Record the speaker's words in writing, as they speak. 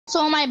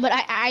So am I, but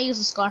I use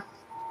a scar.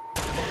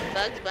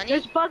 Bugs Bunny?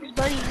 There's Bugs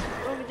Bunny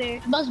over there.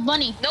 Bugs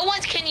Bunny. No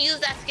one can use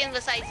that skin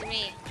besides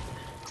me.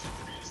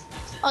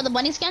 Oh, the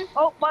bunny skin?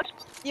 Oh,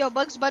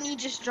 Bugs Bunny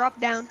just dropped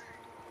down.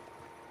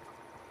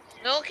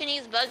 No one can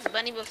use Bugs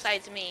Bunny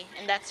besides me,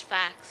 and that's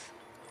facts.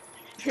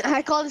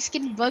 I call the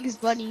skin Bugs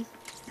Bunny.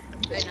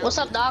 I know. What's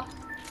up, dog?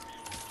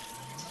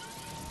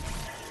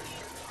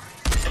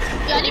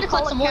 Yeah, I need to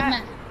collect some wood,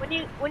 man.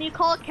 When you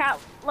call a cat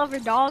lover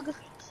dog.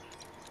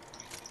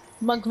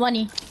 Bugs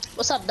Bunny.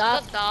 What's up,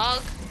 dog? What's up,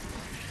 dog?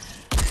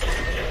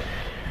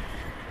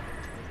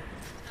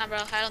 Nah, bro,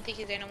 I don't think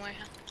he's there no more.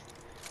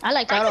 I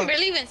like I Otto. can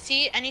barely even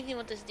see anything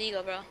with this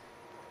Deagle, bro.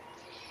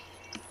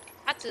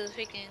 I have to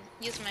freaking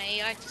use my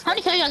AR to How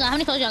many kills y'all got? How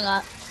many kills y'all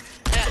got?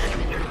 I got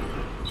 7.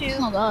 2.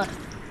 Oh god.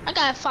 I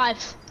got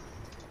 5.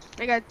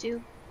 I got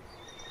 2.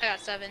 I got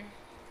 7.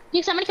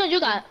 Dix, how many kills you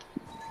got?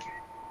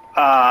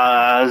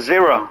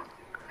 0.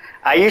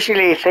 I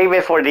usually save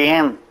it for the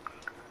end.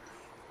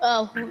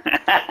 Oh.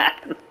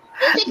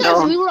 It's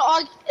because No. we were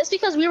all. It's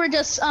because we were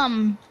just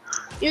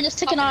we were just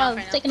taking Popping all off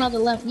right now. taking all the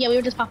left. Yeah, we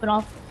were just popping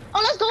off.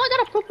 Oh, let's go!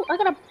 I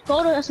gotta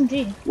go to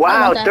SMG. I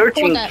Wow, want that. I want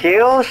 13 that.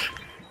 kills?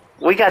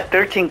 We got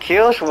 13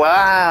 kills?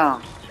 Wow.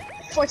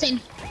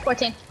 14.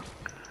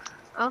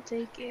 I'll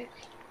take it.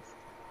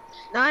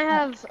 Now I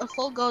have a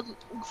full gold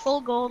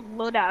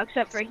loadout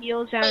except for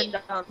heals and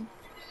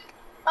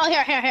Oh,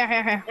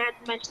 here.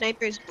 and my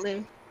sniper's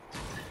blue.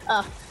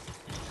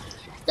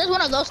 There's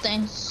one of those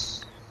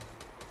things.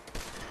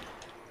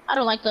 I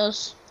don't like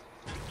those.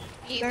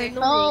 Either.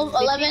 No. 12, They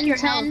take 11, your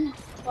 10,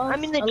 12, I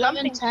mean, the 11,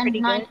 jumping's 10,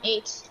 pretty 9, good.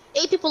 8.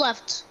 8 people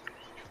left.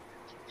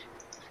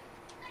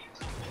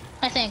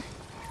 I think.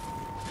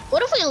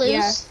 What if we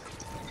lose?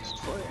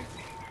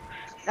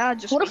 Yeah.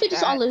 Just What if we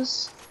just all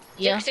lose?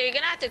 Yeah. So you're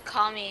gonna have to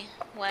call me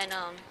when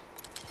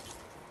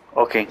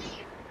Okay.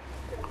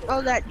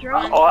 Oh, that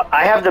drone. Oh,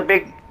 I have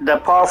the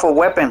powerful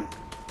weapon.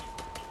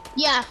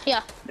 Yeah.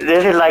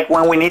 This is like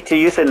when we need to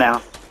use it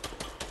now.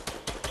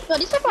 Yo,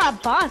 these people are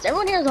bots.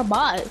 Everyone here is a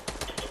bot.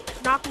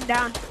 Knock him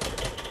down.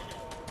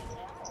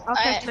 I'll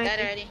Alright, catch dead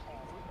sniper. already.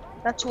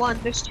 That's 1.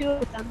 There's 2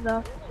 of them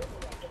though.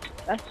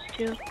 That's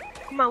 2.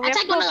 Come on, we I have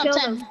to take one go of kill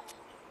them. them.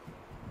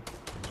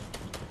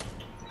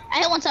 I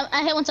hit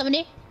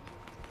 170.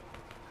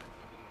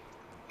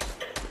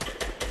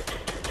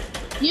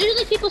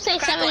 Usually people say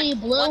Crack 70 one.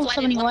 blue, One's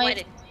 70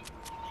 whited, white.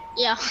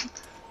 Yeah.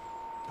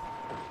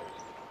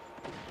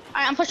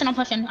 Alright, I'm pushing. I'm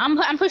pushing.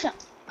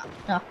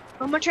 Yeah.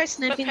 I'm gonna try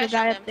sniping the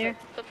guy up there.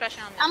 Put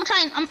pressure on them.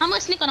 I'm gonna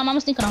sneak on him. I'm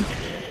gonna sneak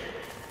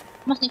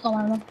on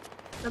one of them.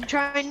 I'm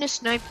trying to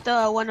snipe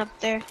the one up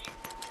there.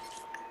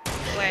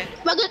 Where?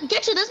 But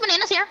get you. There's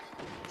bananas here.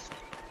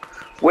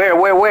 Where?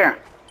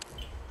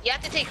 You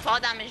have to take fall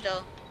damage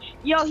though.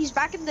 Yo, he's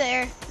back in the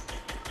air.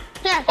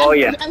 Here. Oh,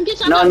 yeah.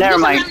 No, never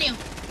mind. around you.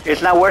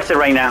 It's not worth it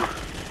right now.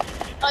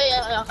 Oh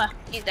yeah. Okay.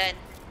 He's dead.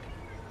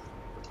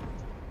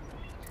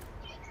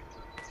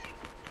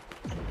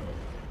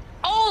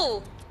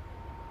 Oh!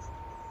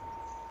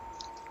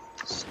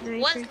 Sniper.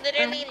 One's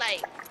literally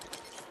like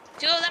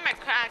 2 of them are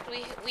cracked.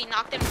 We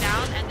knocked them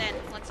down and then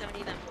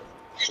 170 them.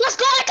 Let's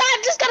go!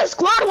 I just got a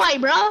squad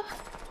wipe, bro.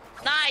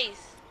 Nice.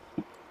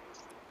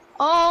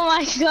 Oh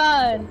my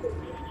god.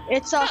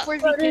 It's Bro,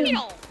 4v2. you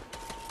know,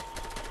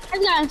 I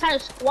just got an entire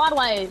squad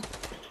wipe.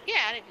 get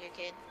out of here,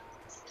 kid.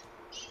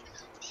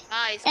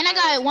 Nice. And I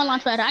got one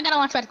launch pad. I got a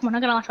launch pad. Come on, I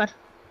got a launch pad.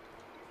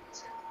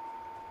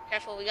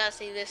 Careful, we gotta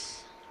save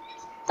this.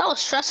 That was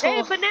stressful.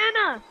 Hey,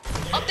 banana!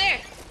 Up there!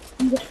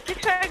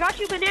 Sixer, I got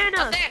you, banana!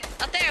 Up there!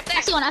 Up there! Up there!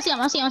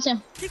 I see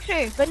him.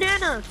 Sixer,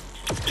 banana!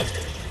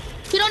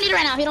 He don't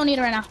need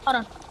it right now. Hold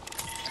on.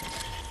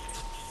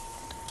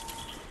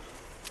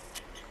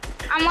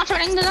 I'm launch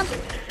padding to them.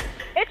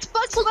 It's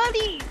Bugs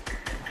Bunny!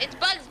 It's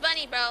Bugs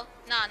Bunny, bro.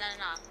 No.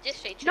 Just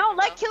straight tripping, No,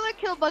 let bro. Killer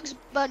kill Bugs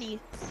Bunny.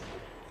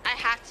 I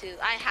have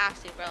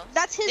to, bro.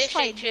 That's his This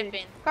fight, straight dude.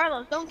 tripping.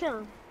 Carlos, don't kill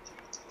him.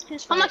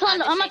 His I'm fight.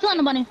 not killing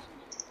the bunny.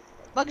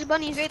 Bugs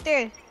Bunny's right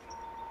there.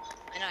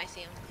 I know, I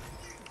see him.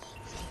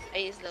 I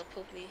use the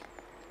poopy.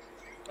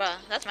 Bro,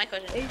 that's my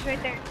question. He's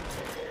right there.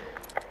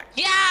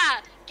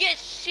 Yeah! Get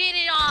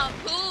shitted on,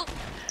 poop!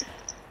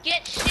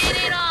 Get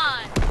shitted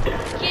on!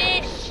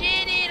 Get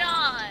shitted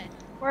on!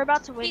 We're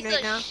about to win Piece right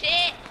of now.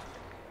 shit!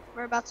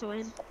 We're about to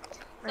win.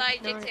 Sorry,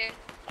 No, Jix here.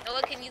 No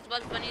one can use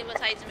Bugs Bunny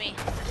besides me.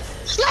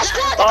 Let's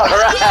go! All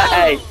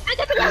right. I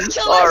got the last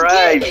kill. All Let's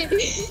right. get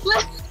it.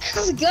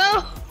 Let's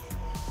go.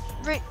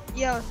 Right,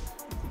 yo.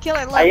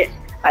 Killer, look. I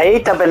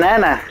ate a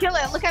banana. Killer,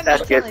 look at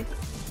That's me, good. Killer.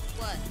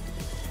 What?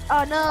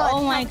 Oh no, Oh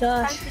it's my not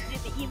gosh. time to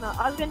do the emote.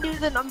 I was gonna do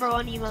the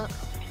 #1 emote.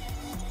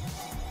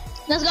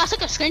 Let's go. I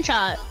took a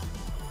screenshot.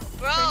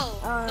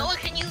 Bro, no one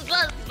can use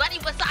Bugs Bunny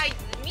besides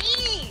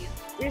me!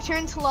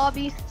 Return to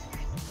lobby.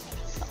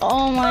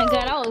 Oh my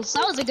god,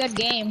 that was a good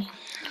game.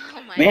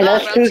 Oh my Man,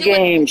 god, that's bro. 2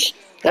 games.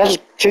 That's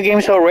 2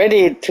 games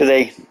already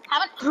today.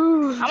 I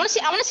wanna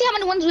see how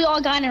many ones we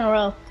all got in a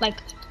row. Like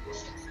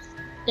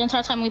the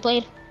entire time we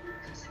played.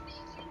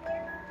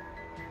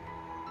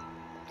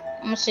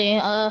 Let me see.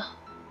 I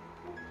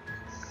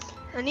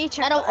need to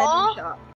check Out of the ending all- shot.